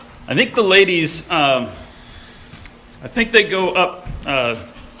I think the ladies, I think they go up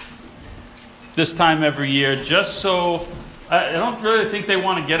this time every year just so, I don't really think they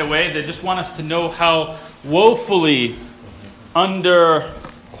want to get away. They just want us to know how woefully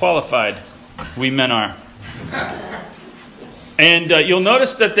underqualified we men are. And you'll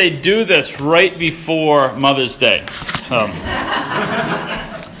notice that they do this right before Mother's Day.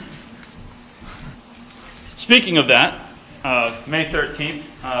 Speaking of that, May 13th,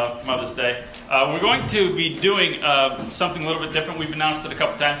 Mother's Day, we're going to be doing something a little bit different. We've announced it a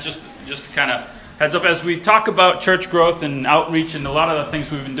couple times, just to kind of heads up. As we talk about church growth and outreach and a lot of the things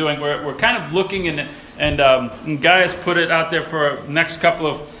we've been doing, we're kind of looking, and Guy has put it out there for next couple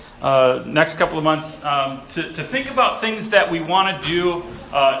of months to think about things that we want to do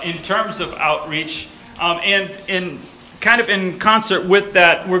in terms of outreach, and in concert with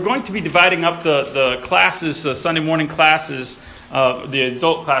that, we're going to be dividing up the classes, the Sunday morning classes, the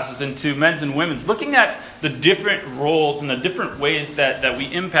adult classes, into men's and women's, looking at the different roles and the different ways that we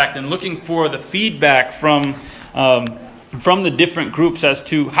impact, and looking for the feedback from the different groups as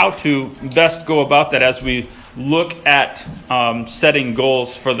to how to best go about that as we look at setting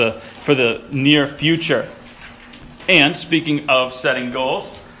goals for the near future. And speaking of setting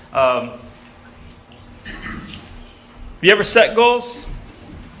goals, you ever set goals?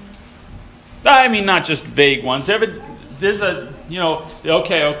 I mean, not just vague ones. There's a,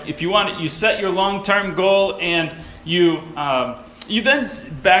 if you want it, you set your long-term goal, and you then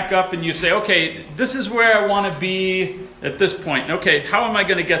back up and you say, okay, this is where I want to be at this point. Okay, how am I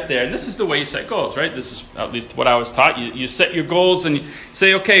going to get there? And this is the way you set goals, right? This is at least what I was taught. You set your goals and you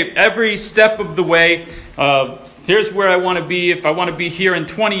say, okay, every step of the way, here's where I want to be. If I want to be here in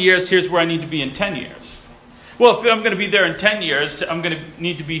 20 years, here's where I need to be in 10 years. Well, if I'm going to be there in 10 years, I'm going to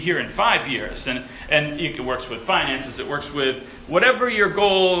need to be here in 5 years. And it works with finances. It works with whatever your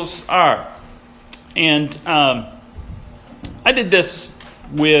goals are. And I did this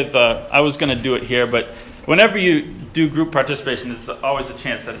with, I was going to do it here, but whenever you do group participation, there's always a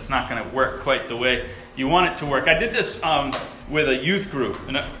chance that it's not going to work quite the way you want it to work. I did this with a youth group,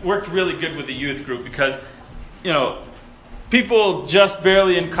 and it worked really good with the youth group because, people just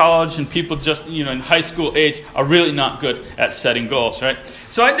barely in college and people just, in high school age are really not good at setting goals, right?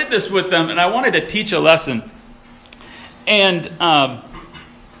 So I did this with them, and I wanted to teach a lesson. And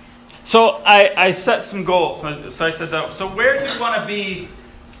so I set some goals. So I said, so where do you want to be,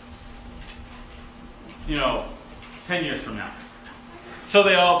 10 years from now? So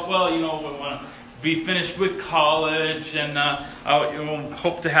they all, we want to be finished with college, and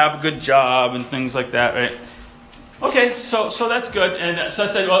hope to have a good job and things like that, right? Okay, so that's good. And so I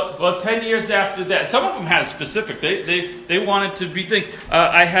said, well, 10 years after that. Some of them had specific. They wanted to be things.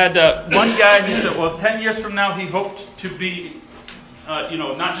 I had one guy, he said, well, 10 years from now, he hoped to be,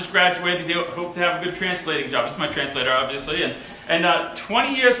 not just graduated, he hoped to have a good translating job. That's my translator, obviously. And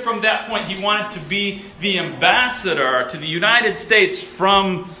 20 years from that point, he wanted to be the ambassador to the United States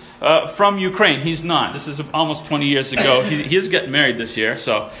from Ukraine. He's not. This is almost 20 years ago. He is getting married this year,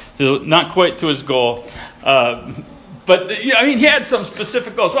 so not quite to his goal. But he had some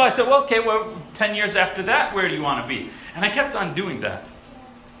specific goals. Well, I said, 10 years after that, where do you want to be? And I kept on doing that.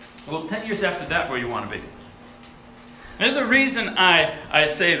 Well, 10 years after that, where do you want to be? There's a reason I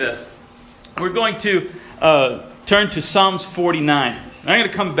say this. We're going to turn to Psalms 49. I'm going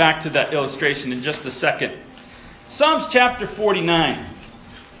to come back to that illustration in just a second. Psalms chapter 49.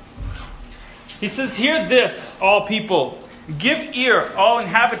 He says, hear this, all people. Give ear, all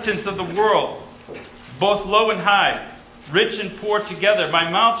inhabitants of the world, both low and high, rich and poor together. My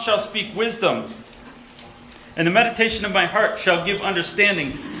mouth shall speak wisdom, and the meditation of my heart shall give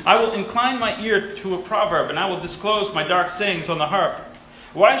understanding. I will incline my ear to a proverb, and I will disclose my dark sayings on the harp.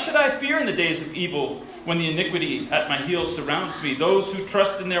 Why should I fear in the days of evil, when the iniquity at my heels surrounds me? Those who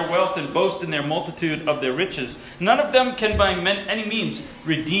trust in their wealth and boast in their multitude of their riches. None of them can by any means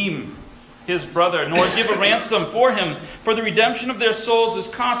redeem his brother, nor give a ransom for him. For the redemption of their souls is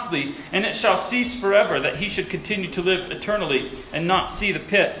costly, and it shall cease forever, that he should continue to live eternally, and not see the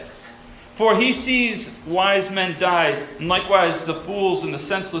pit. For he sees wise men die, and likewise the fools and the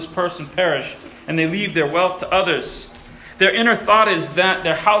senseless person perish, and they leave their wealth to others. Their inner thought is that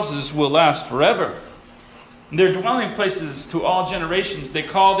their houses will last forever, their dwelling places to all generations. They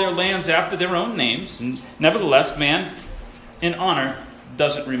call their lands after their own names, and nevertheless man in honor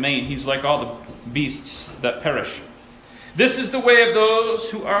doesn't remain. He's like all the beasts that perish. This is the way of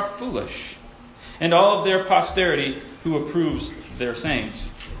those who are foolish, and all of their posterity who approves their sayings.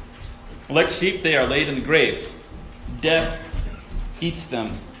 Like sheep they are laid in the grave. Death eats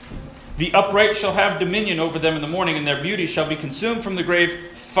them. The upright shall have dominion over them in the morning, and their beauty shall be consumed from the grave.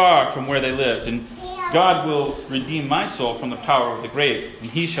 far from where they lived. And God will redeem my soul from the power of the grave,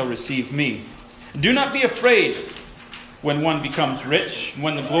 and he shall receive me. Do not be afraid when one becomes rich,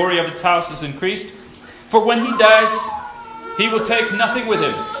 when the glory of his house is increased. For when he dies, he will take nothing with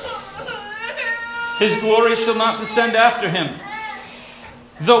him. His glory shall not descend after him.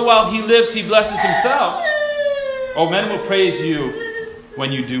 Though while he lives, he blesses himself. Oh, men will praise you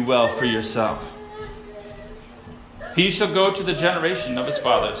when you do well for yourself. He shall go to the generation of his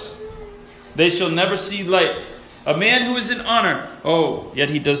fathers. They shall never see light. A man who is in honor, oh, yet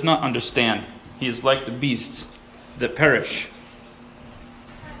he does not understand. He is like the beasts that perish.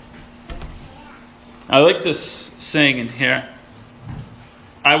 I like this saying in here.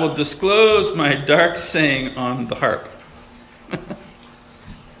 I will disclose my dark saying on the harp.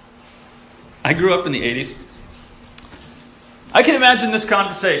 I grew up in the 80s. I can imagine this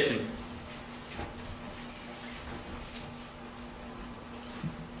conversation.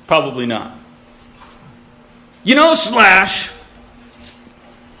 Probably not. You know, Slash,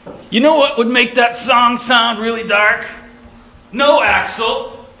 you know what would make that song sound really dark? No,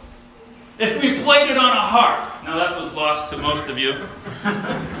 Axel. If we played it on a harp. Now that was lost to most of you.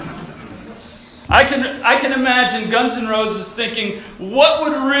 I can imagine Guns N' Roses thinking, what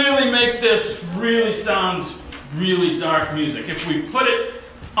would really make this really sound really dark music if we put it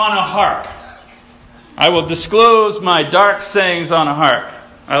on a harp? I will disclose my dark sayings on a harp.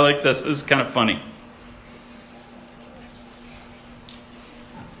 I like this. This is kind of funny.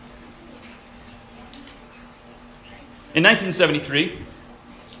 In 1973,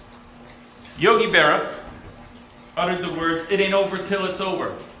 Yogi Berra uttered the words, "It ain't over till it's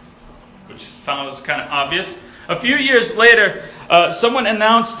over," which sounds kind of obvious. A few years later, someone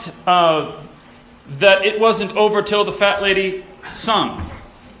announced that it wasn't over till the fat lady sung.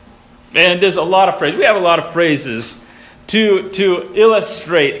 And there's a lot of phrases. We have a lot of phrases to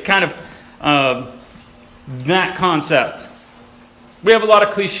illustrate kind of that concept. We have a lot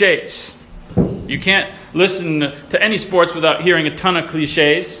of cliches. You can't listen to any sports without hearing a ton of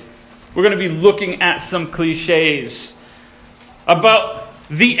cliches. We're going to be looking at some cliches about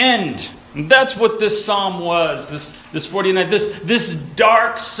the end. And that's what this psalm was, this 49, this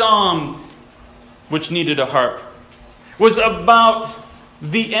dark psalm, which needed a harp, was about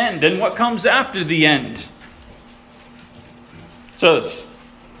the end and what comes after the end. So let's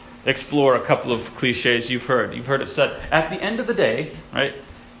explore a couple of cliches you've heard. You've heard it said, at the end of the day, right?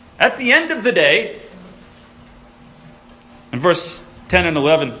 At the end of the day, in verse 10 and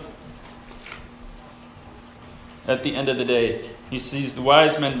 11, at the end of the day, he sees the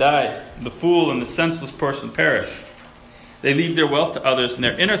wise men die, the fool and the senseless person perish. They leave their wealth to others, and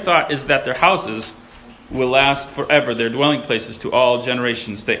their inner thought is that their houses will last forever, their dwelling places to all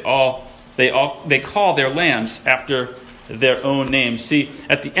generations. They call their lands after their own names. See,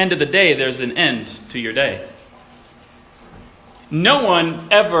 at the end of the day, there's an end to your day. No one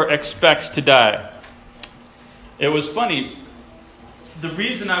ever expects to die. It was funny. The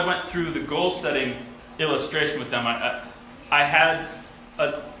reason I went through the goal-setting illustration with them, I had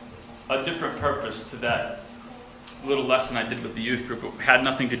a different purpose to that little lesson I did with the youth group. It had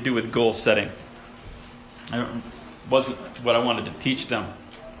nothing to do with goal setting. It wasn't what I wanted to teach them.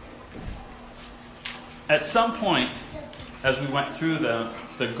 At some point, as we went through the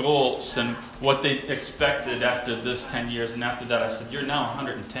goals and what they expected after this 10 years, and after that I said, you're now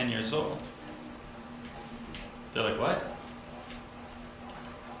 110 years old. They're like, what?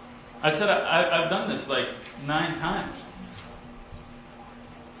 I said, I've done this like 9 times.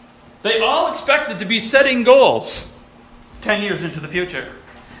 They all expected to be setting goals 10 years into the future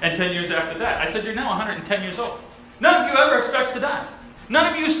and 10 years after that. I said, you're now 110 years old. None of you ever expects to die.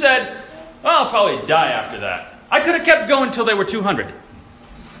 None of you said, well, I'll probably die after that. I could have kept going until they were 200.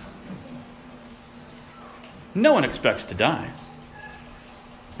 No one expects to die.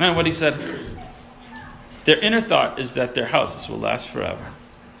 And what he said, their inner thought is that their houses will last forever.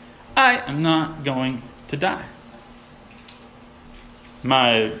 I am not going to die.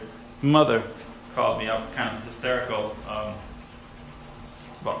 My mother called me up kind of hysterical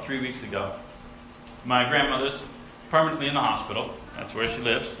about 3 weeks ago. My grandmother's permanently in the hospital. That's where she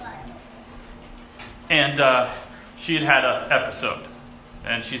lives. And she had an episode.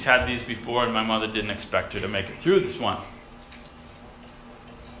 And she's had these before, and my mother didn't expect her to make it through this one.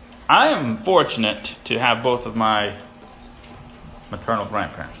 I am fortunate to have both of my maternal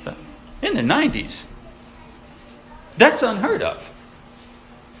grandparents in their 90s. That's unheard of.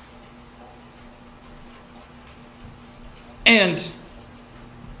 And,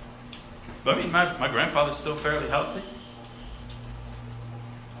 I mean, my grandfather's still fairly healthy.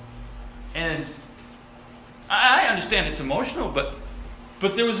 And I understand it's emotional, but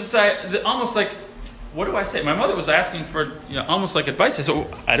But there was this almost like, what do I say? My mother was asking for almost like advice. I said, oh,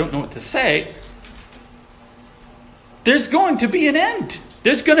 I don't know what to say. There's going to be an end.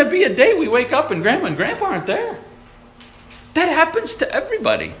 There's going to be a day we wake up and Grandma and Grandpa aren't there. That happens to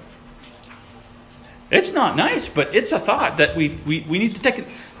everybody. It's not nice, but it's a thought that we need to take it.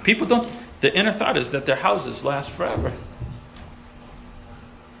 People don't. The inner thought is that their houses last forever.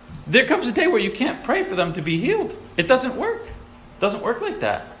 There comes a day where you can't pray for them to be healed. It doesn't work. It doesn't work like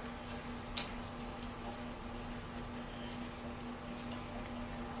that.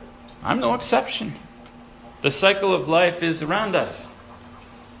 I'm no exception. The cycle of life is around us.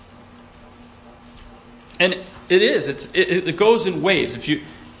 And it is. It goes in waves.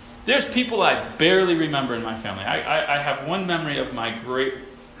 There's people I barely remember in my family. I have one memory of my great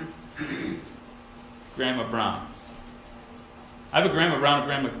Grandma Brown. I have a Grandma Brown, a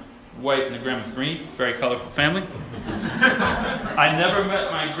Grandma White, and a Grandma Green. Very colorful family. I never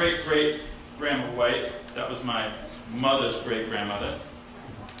met my great Grandma White. That was my mother's great grandmother.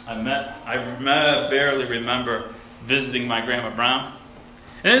 I barely remember visiting my Grandma Brown.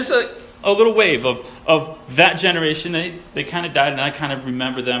 And it's a little wave of that generation. They kind of died, and I kind of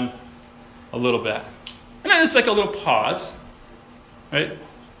remember them a little bit. And then it's like a little pause, right?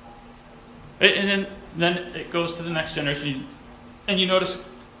 And then it goes to the next generation, and you notice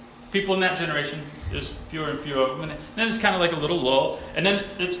people in that generation, there's fewer and fewer of them. And then it's kind of like a little lull, and then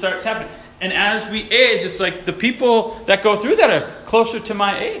it starts happening. And as we age, it's like the people that go through that are closer to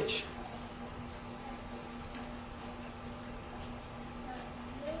my age.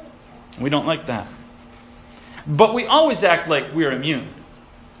 We don't like that. But we always act like we're immune.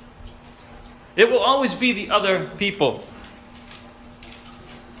 It will always be the other people.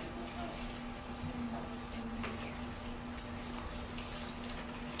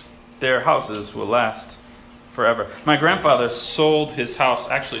 Their houses will last forever. My grandfather sold his house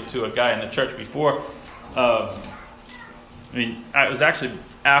actually to a guy in the church before. It was actually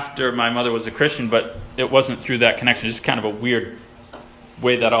after my mother was a Christian, but it wasn't through that connection. It's just kind of a weird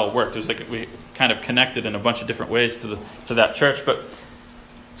way that all worked. It was like we kind of connected in a bunch of different ways to that church. But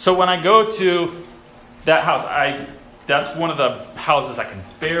so when I go to that house, that's one of the houses I can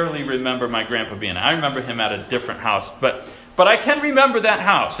barely remember my grandpa being in. I remember him at a different house, but I can remember that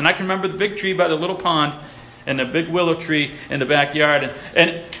house, and I can remember the big tree by the little pond and the big willow tree in the backyard.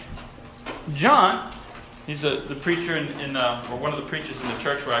 And John, he's the preacher or one of the preachers in the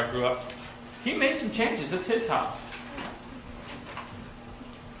church where I grew up. He made some changes. It's his house.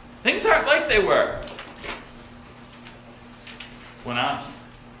 Things aren't like they were when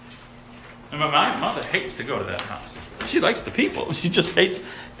and my mother hates to go to that house. She likes the people. She just hates,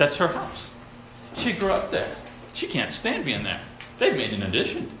 that's her house. She grew up there. She can't stand being there. They've made an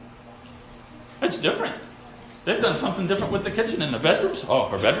addition. It's different. They've done something different with the kitchen and the bedrooms. Oh,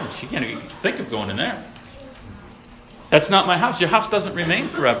 her bedroom. She can't even think of going in there. That's not my house. Your house doesn't remain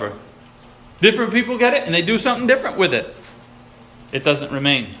forever. Different people get it and they do something different with it. It doesn't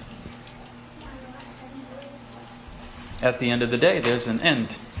remain. At the end of the day, there's an end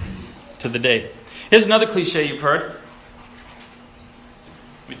to the day. Here's another cliche you've heard.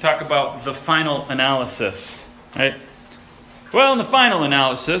 We talk about the final analysis, right? Well, in the final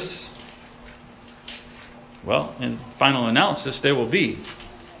analysis, there will be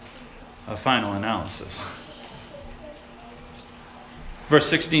a final analysis. Verse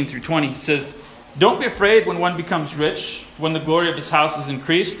 16 through 20 says, "Don't be afraid when one becomes rich, when the glory of his house is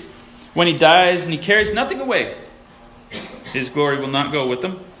increased. When he dies and he carries nothing away, his glory will not go with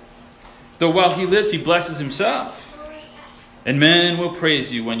him. Though while he lives, he blesses himself. And men will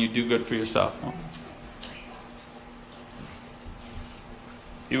praise you when you do good for yourself."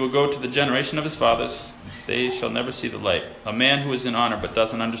 He will go to the generation of his fathers. They shall never see the light. A man who is in honor but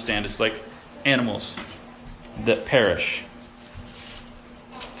doesn't understand is like animals that perish.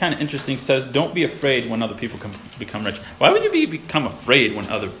 Kind of interesting. It says, don't be afraid when other people become rich. Why would you become afraid when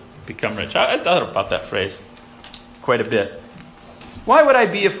others become rich? I thought about that phrase quite a bit. Why would I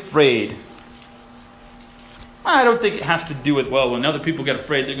be afraid? I don't think it has to do with, when other people get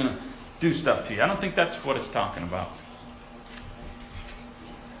afraid, they're going to do stuff to you. I don't think that's what it's talking about.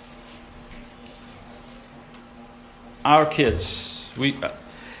 Our kids,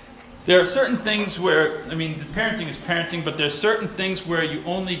 there are certain things where, the parenting is parenting, but there's certain things where you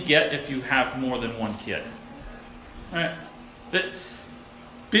only get if you have more than one kid. Right?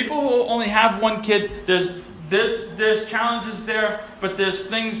 People who only have one kid, there's challenges there, but there's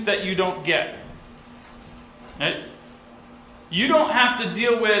things that you don't get. Right? You don't have to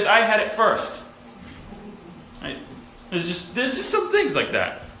deal with, I had it first. Right? There's just some things like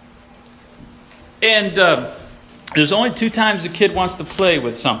that. And There's only 2 times a kid wants to play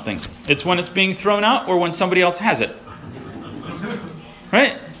with something. It's when it's being thrown out or when somebody else has it.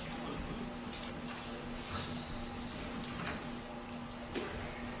 Right?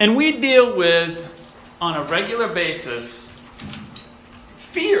 And we deal with, on a regular basis,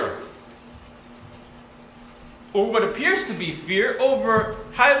 fear. Or what appears to be fear over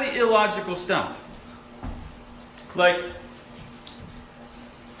highly illogical stuff. Like,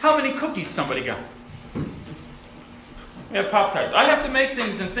 how many cookies somebody got? We have Pop-Tarts. I have to make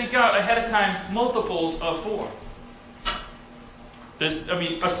things and think out ahead of time multiples of 4.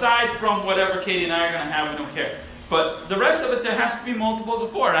 Aside from whatever Katie and I are going to have, we don't care. But the rest of it, there has to be multiples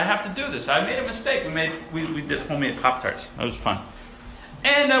of 4, and I have to do this. I made a mistake. We did homemade Pop-Tarts. That was fun.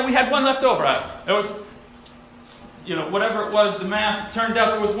 And we had one left over. It was, whatever it was, the math turned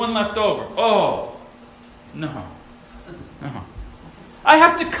out there was one left over. Oh, no. I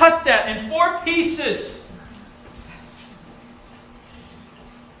have to cut that in 4 pieces.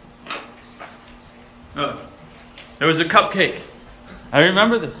 There was a cupcake. I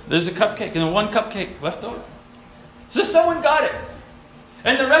remember this. There's a cupcake, and 1 cupcake left over. So someone got it.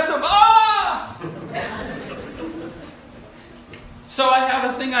 And the rest of them, So I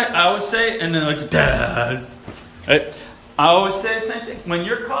have a thing I always say, and they're like, Dad. I always say the same thing. When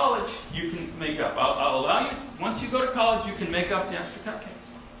you're college, you can make up. I'll allow you, once you go to college, you can make up the extra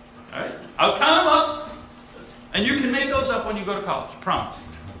cupcakes. All right? I'll count them up, and you can make those up when you go to college. Promise.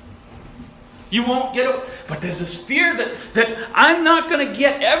 You won't get it. But there's this fear that I'm not going to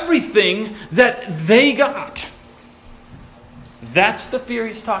get everything that they got. That's the fear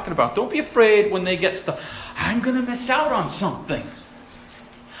he's talking about. Don't be afraid when they get stuff. I'm going to miss out on something.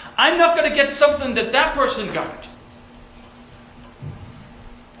 I'm not going to get something that person got.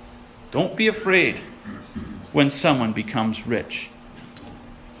 Don't be afraid when someone becomes rich.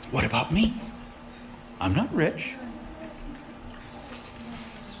 What about me? I'm not rich.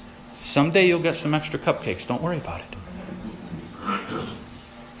 Someday you'll get some extra cupcakes. Don't worry about it.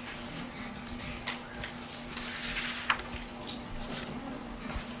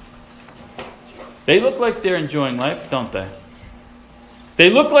 They look like they're enjoying life, don't they? They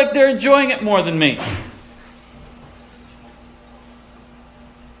look like they're enjoying it more than me.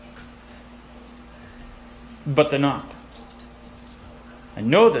 But they're not. I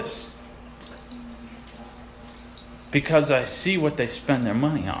know this because I see what they spend their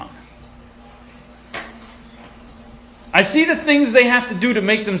money on. I see the things they have to do to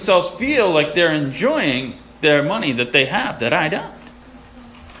make themselves feel like they're enjoying their money that they have that I don't.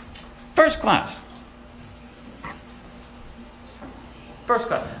 First class. First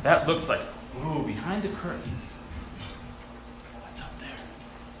class. That looks like, ooh, behind the curtain. What's up there?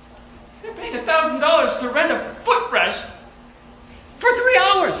 They're paying $1,000 to rent a footrest for 3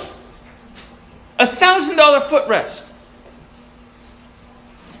 hours. $1,000 footrest.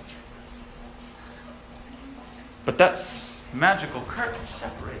 But that magical curtain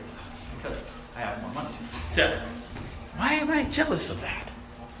separates us because I have more money. So, why am I jealous of that?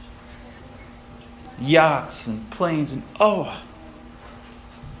 Yachts and planes and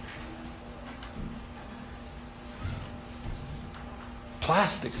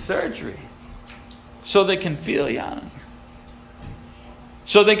plastic surgery so they can feel young.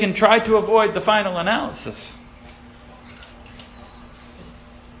 So they can try to avoid the final analysis.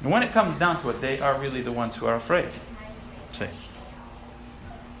 And when it comes down to it, they are really the ones who are afraid. See?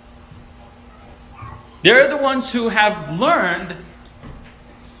 They're the ones who have learned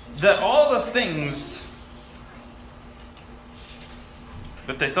that all the things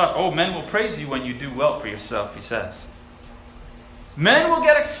that they thought, men will praise you when you do well for yourself, he says. Men will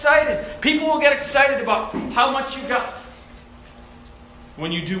get excited. People will get excited about how much you got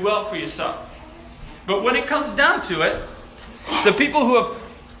when you do well for yourself. But when it comes down to it, the people who have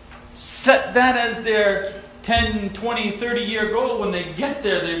set that as their 10, 20, 30-year goal, when they get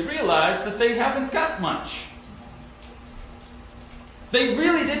there, they realize that they haven't got much. They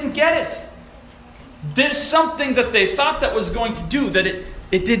really didn't get it. There's something that they thought that was going to do that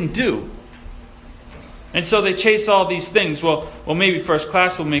it didn't do. And so they chase all these things. Well, maybe first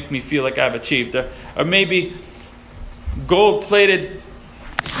class will make me feel like I've achieved. Or maybe gold-plated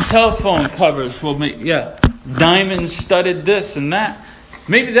cell phone covers will make, diamond-studded this and that.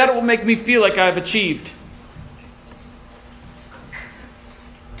 Maybe that will make me feel like I've achieved.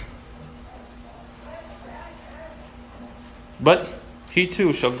 But he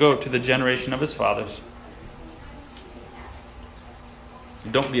too shall go to the generation of his fathers.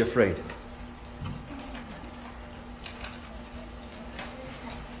 Don't be afraid.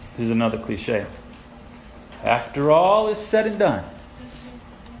 This is another cliche. After all is said and done,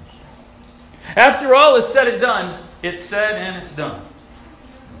 After all is said and done, it's said and it's done.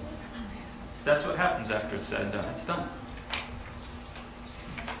 That's what happens after it's said and done. It's done.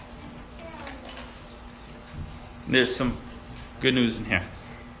 There's some good news in here.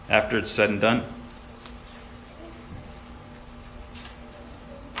 After it's said and done,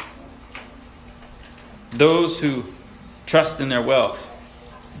 those who trust in their wealth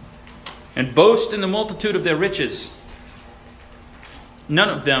and boast in the multitude of their riches, none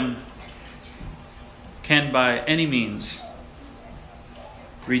of them can by any means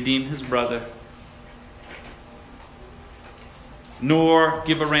redeem his brother, nor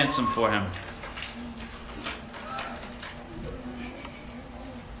give a ransom for him.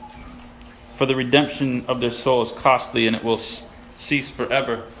 For the redemption of their soul is costly, and it will cease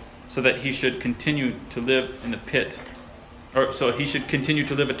forever, so that he should continue to live in the pit. Or so he should continue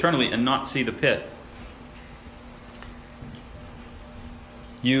to live eternally and not see the pit.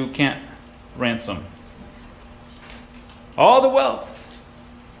 You can't ransom all the wealth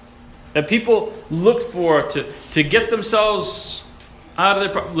that people look for to get themselves out of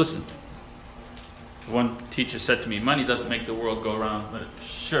their problem. Listen, one teacher said to me, money doesn't make the world go round, but it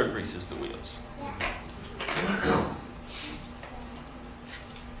sure greases the wheels.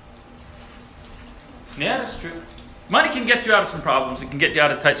 Yeah, that's true. Money can get you out of some problems. It can get you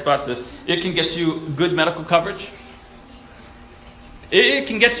out of tight spots. It can get you good medical coverage. It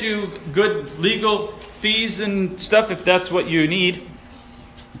can get you good legal fees and stuff if that's what you need.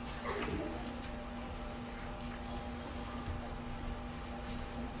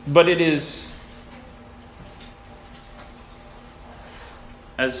 But it is,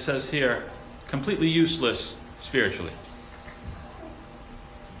 as it says here, completely useless spiritually.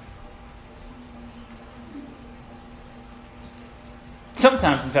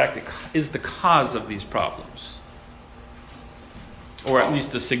 Sometimes, in fact, it is the cause of these problems. Or at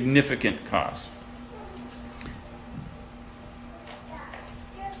least a significant cause.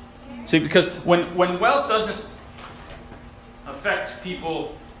 See, because when wealth doesn't affect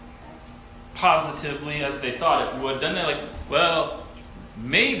people positively as they thought it would, then they're like, well,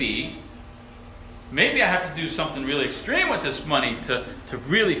 maybe I have to do something really extreme with this money to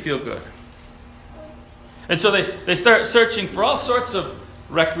really feel good. And so they start searching for all sorts of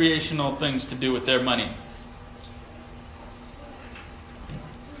recreational things to do with their money.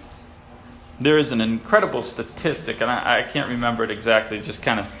 There is an incredible statistic, and I can't remember it exactly, it just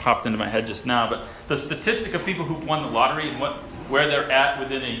kind of popped into my head just now, but the statistic of people who've won the lottery and where they're at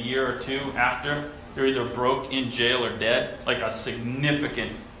within a year or two after, they're either broke, in jail, or dead, like a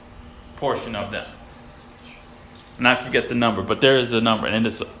significant portion of them. And I forget the number, but there is a number, and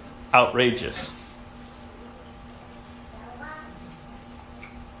it's outrageous.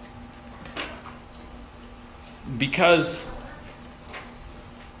 Because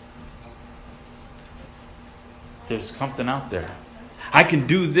there's something out there. I can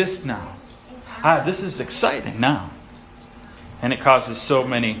do this now. This is exciting now. And it causes so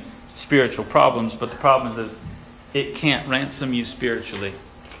many spiritual problems. But the problem is that it can't ransom you spiritually.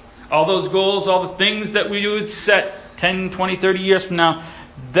 All those goals, all the things that we would set 10, 20, 30 years from now,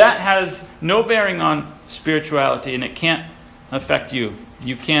 that has no bearing on spirituality. And it can't affect you.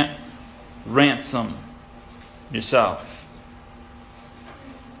 You can't ransom yourself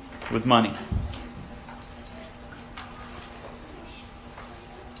with money.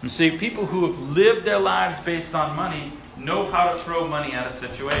 You see, people who have lived their lives based on money know how to throw money at a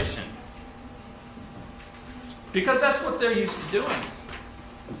situation. Because that's what they're used to doing.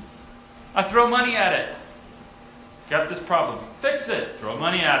 I throw money at it. Got this problem. Fix it. Throw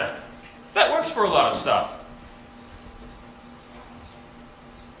money at it. That works for a lot of stuff.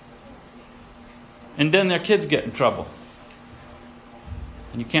 And then their kids get in trouble.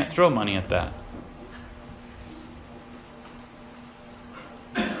 And you can't throw money at that.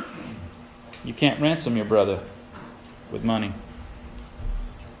 You can't ransom your brother with money.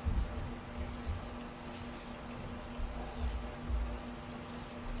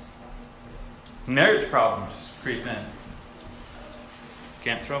 Marriage problems creep in.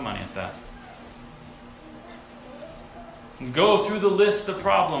 Can't throw money at that. Go through the list of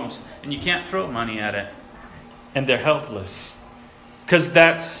problems and you can't throw money at it. And they're helpless. Because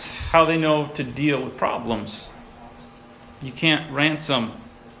that's how they know to deal with problems. You can't ransom.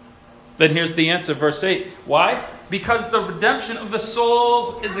 Then here's the answer, verse 8. Why? Because the redemption of the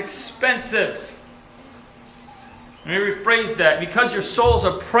souls is expensive. Let me rephrase that. Because your souls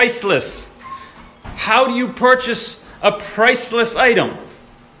are priceless. How do you purchase a priceless item?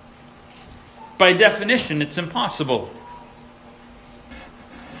 By definition, it's impossible.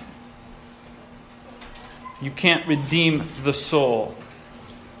 You can't redeem the soul.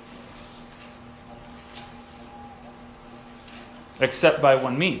 except by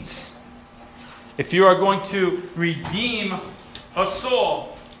one means. If you are going to redeem a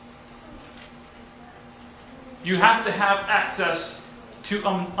soul, you have to have access to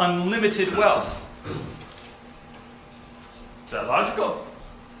unlimited wealth. Is that logical?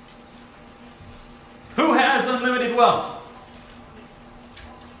 Who has unlimited wealth?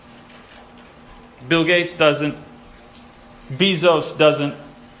 Bill Gates doesn't. Bezos doesn't.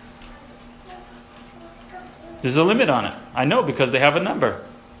 There's a limit on it. I know, because they have a number.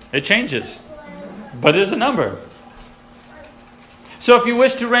 It changes. But there's a number. So if you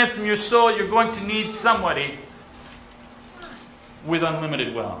wish to ransom your soul, you're going to need somebody with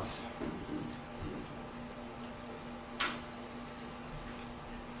unlimited wealth.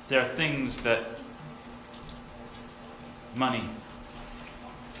 There are things that money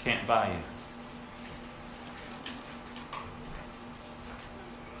can't buy you.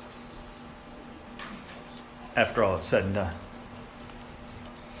 After all it's said and done.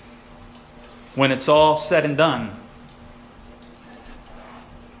 When it's all said and done,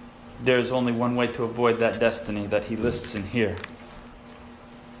 there's only one way to avoid that destiny that he lists in here.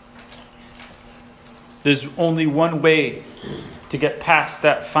 There's only one way to get past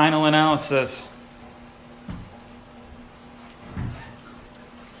that final analysis.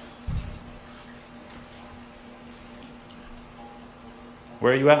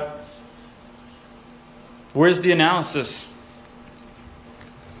 Where are you at? Where's the analysis?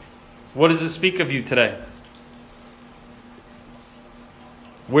 What does it speak of you today?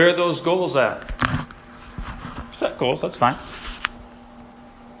 Where are those goals at? Set goals, that's fine.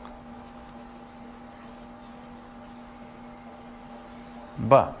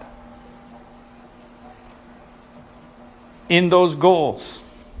 But in those goals,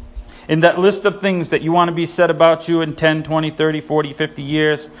 in that list of things that you want to be said about you in 10, 20, 30, 40, 50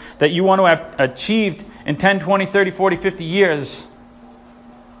 years, that you want to have achieved in 10, 20, 30, 40, 50 years,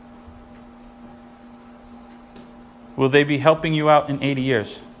 will they be helping you out in 80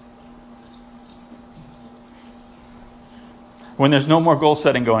 years? When there's no more goal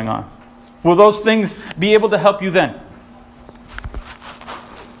setting going on. Will those things be able to help you then?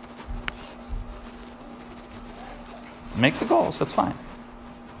 Make the goals, that's fine.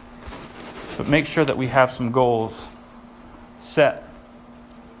 But make sure that we have some goals set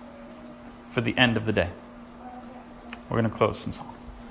for the end of the day. We're going to close in song.